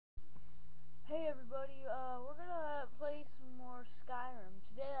everybody, we're gonna play some more Skyrim.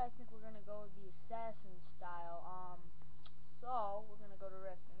 Today I think we're gonna go with the assassin style. So we're gonna go to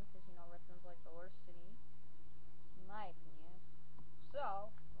Riften, because you know Riften's like the worst city, in my opinion.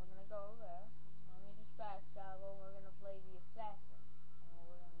 So we're gonna go there. Let me just fast travel. We're gonna play the assassin, and what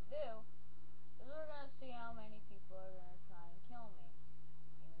we're gonna do is we're gonna see how many people are gonna try and kill me.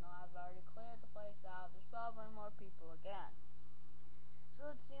 Even though I've already cleared the place out, there's probably more people again. So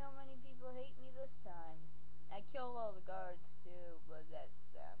let's see how many people hate me this time. I killed all the guards too, but that's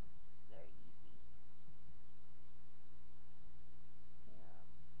very easy. Yeah.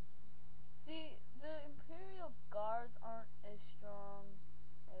 See, the Imperial guards aren't as strong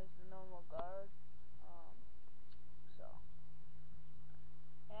as the normal guards. So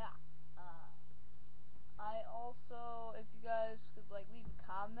yeah. I also, if you guys could like leave a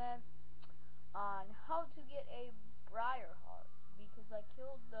comment on how to get a Briar heart, because I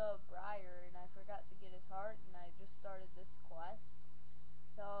killed the Briar and I forgot to get his heart, and I just started this quest.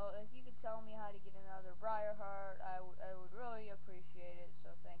 So if you could tell me how to get another Briar heart, I would really appreciate it.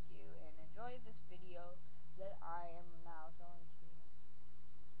 So thank you, and enjoy this video that I am now going to.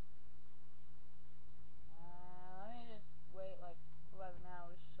 Let me just wait like 11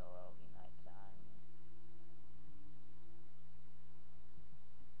 hours so it'll be nighttime.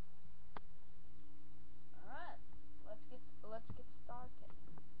 Alright, let's get started.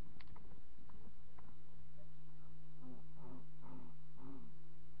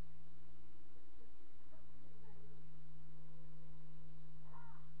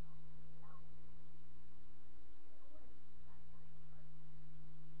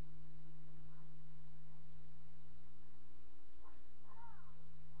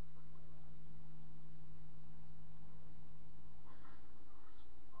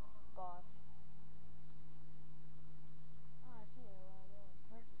 Boss. Oh, I see it.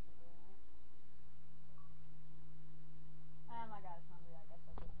 Purchase it, right? Oh my god, it's hungry. I guess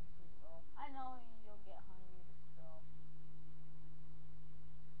I'll give him a sweet roll. I know you'll get hungry, but still.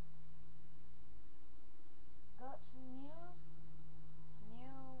 Got some news.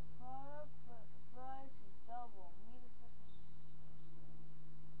 New product, but the price is double. Meet us at the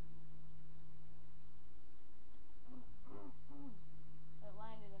It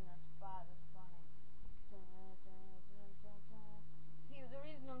landed in their spot. That's funny. See, the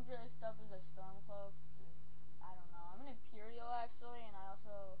reason I'm dressed up as a Stormcloak is, I don't know. I'm an Imperial actually, and I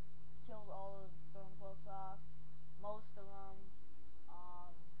also killed all of the Stormcloaks off. Most of them.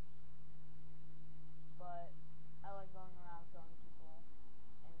 But I like going around killing people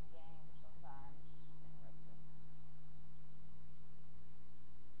in the game sometimes in Riften.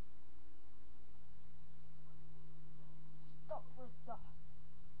 Stop for stop.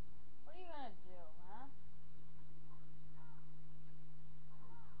 What are you gonna do, man?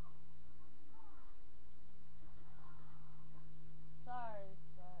 Sorry,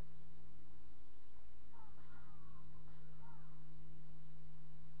 but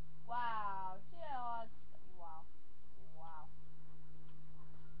wow, yeah, wow, wow.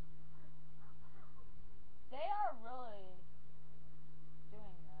 They are really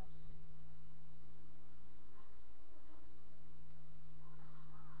doing this.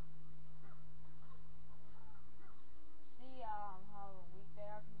 See how weak they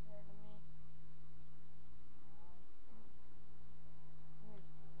are compared to me. Let me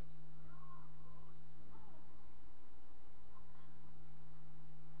just do this.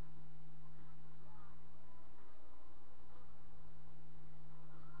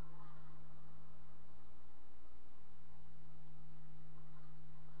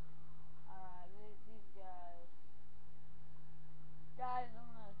 Alright, these guys. Guys, I'm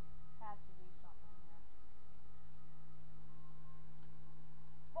gonna have to do something here.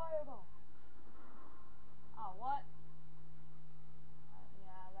 Fireball! Oh, what?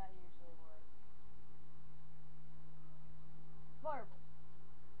 Yeah, that usually works. Fireball!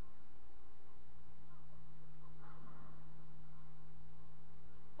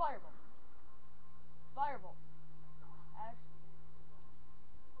 Fireball! Fireball! Actually,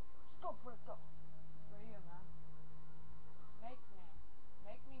 go for it, go! Screw you, man.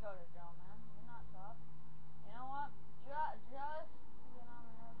 Make me go to jail, man. You're not tough. You know what? Just to get on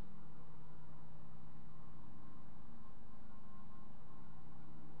the nerves.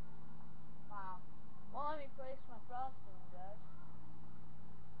 Wow. Well, let me place my costume, guys.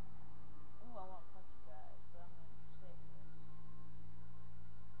 Ooh, I want to punch you guys, but I'm gonna save this.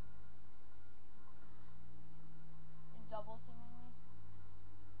 You're double teaming me?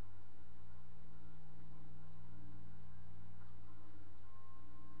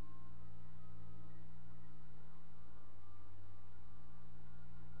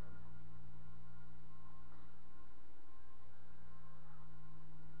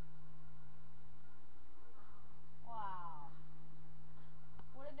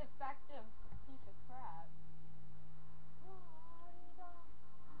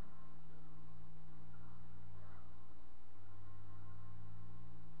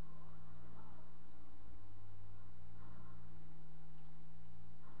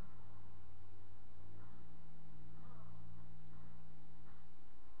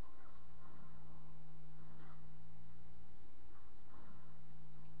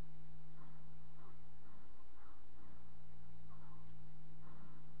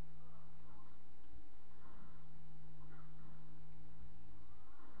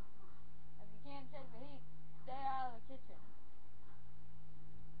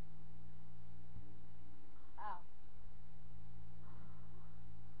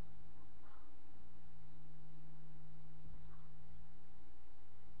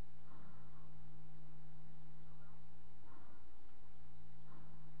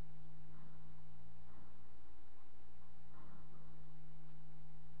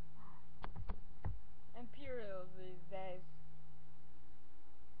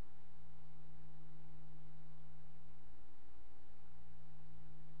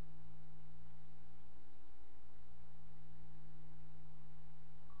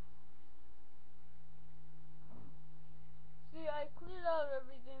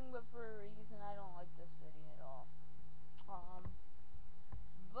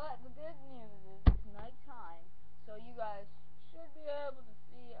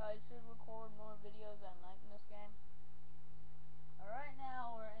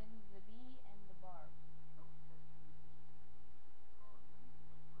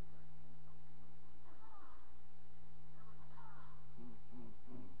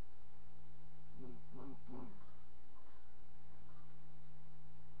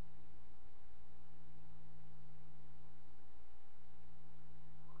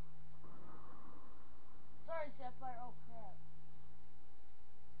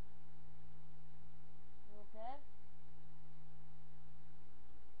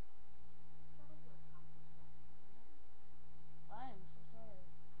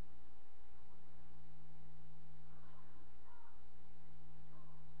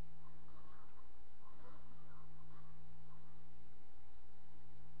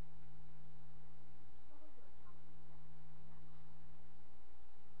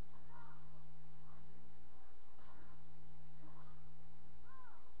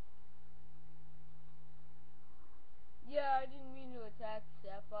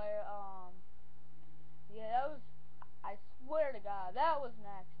 that fire. Yeah, that was. I swear to God, that was an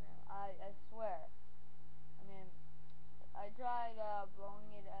accident. I swear. I mean, I tried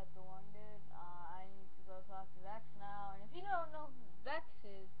blowing it at the one dude. I need to go talk to Vex now. And if you don't know who Vex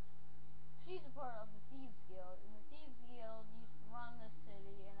is, she's a part of the Thieves Guild. And the Thieves Guild used to run this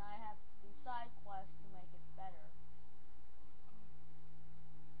city, and I have to do side quests to make it better.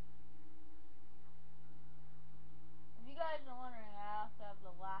 If you guys are wondering, I also have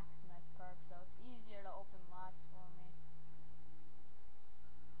the locksmith perk, so it's easier to open locks for me.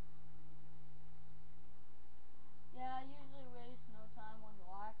 Yeah, I usually waste no time on the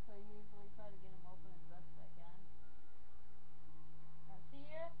locks. I usually try to get them open as best I can. Now see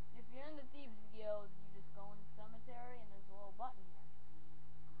here, if you're in the Thieves Guild, you just go in the cemetery and there's a little button here.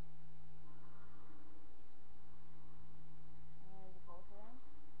 And there's a poster in.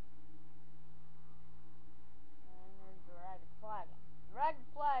 And there's the Ragged Flagon. The Ragged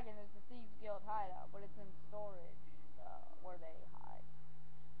Flagon is the Thieves Guild hideout, but it's in storage, where they hide.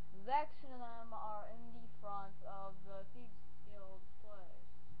 Vex and them are in the front of